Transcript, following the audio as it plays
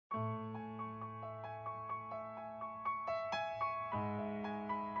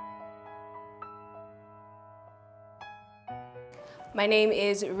My name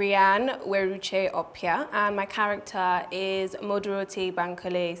is Weruche Opia, and my character is Modorote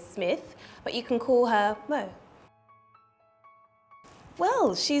Bankole Smith, but you can call her Mo.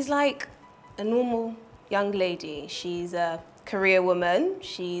 Well, she's like a normal young lady. She's a career woman,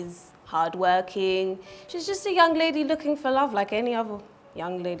 she's hardworking, she's just a young lady looking for love like any other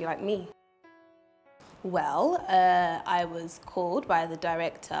young lady like me. Well, I was called by the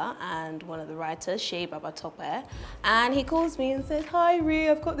director and one of the writers, Shea Babatope, and he calls me and says, "Hi Ree,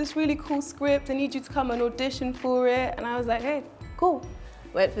 I've got this really cool script, I need you to come and audition for it." And I was like, hey, cool.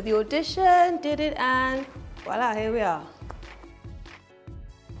 Went for the audition, did it, and voila, here we are.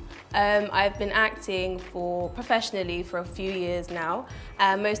 I've been acting professionally for a few years now.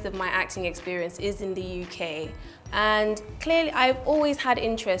 Most of my acting experience is in the UK. And clearly, I've always had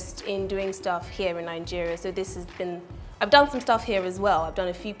interest in doing stuff here in Nigeria. So I've done some stuff here as well. I've done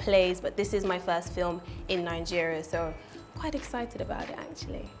a few plays, but this is my first film in Nigeria. So I'm quite excited about it,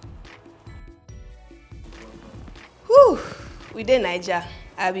 actually. Whew, we did Niger,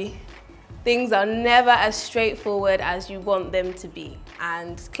 Abby. Things are never as straightforward as you want them to be.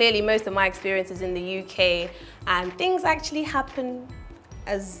 And clearly most of my experience is in the UK, and things actually happen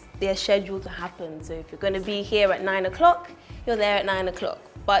as they're scheduled to happen. So if you're going to be here at 9 o'clock, you're there at 9 o'clock.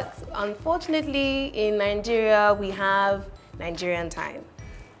 But unfortunately in Nigeria, we have Nigerian time.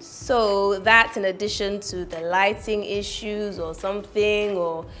 So that's in addition to the lighting issues or something,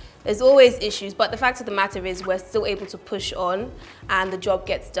 or there's always issues. But the fact of the matter is we're still able to push on and the job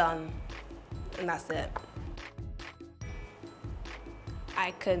gets done. And that's it.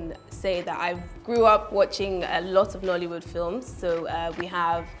 I can say that I grew up watching a lot of Nollywood films. So we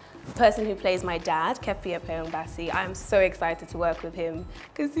have the person who plays my dad, Kepi Epeongbasi. I'm so excited to work with him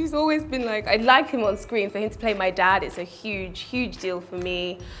because he's always been like, I'd like him on screen. For him to play my dad, it's a huge, huge deal for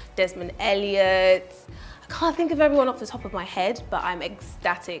me. Desmond Elliott. I can't think of everyone off the top of my head, but I'm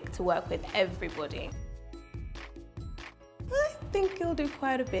ecstatic to work with everybody. I think he'll do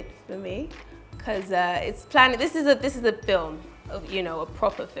quite a bit for me because it's planned. This is a film. You know, a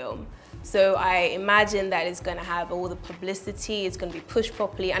proper film. So I imagine that it's going to have all the publicity, it's going to be pushed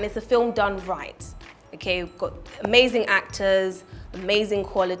properly, and it's a film done right. Okay, we've got amazing actors, amazing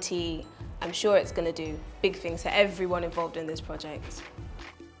quality. I'm sure it's going to do big things for everyone involved in this project.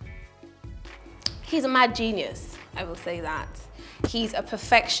 He's a mad genius, I will say that. He's a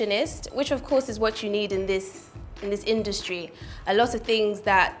perfectionist, which of course is what you need in this industry. A lot of things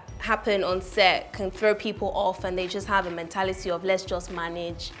that happen on set can throw people off and they just have a mentality of let's just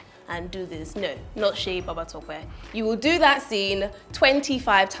manage and do this. No, not Shea Babatope. You will do that scene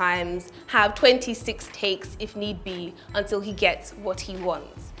 25 times, have 26 takes if need be, until he gets what he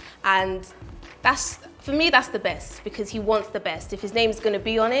wants. And for me, that's the best, because he wants the best. If his name's gonna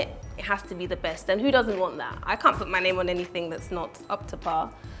be on it, it has to be the best. And who doesn't want that? I can't put my name on anything that's not up to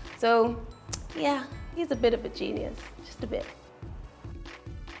par. So yeah, he's a bit of a genius, just a bit.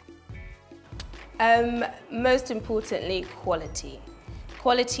 Most importantly, quality.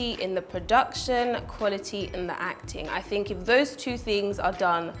 Quality in the production, quality in the acting. I think if those two things are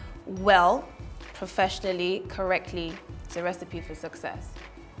done well, professionally, correctly, it's a recipe for success.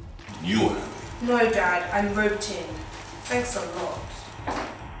 You? No, Dad, I'm roped in. Thanks a lot.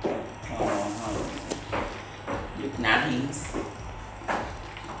 Look nice.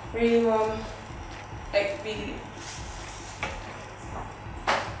 Really, Mom? Like, really?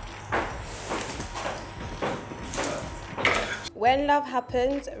 When Love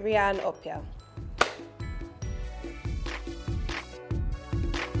Happens, Opia.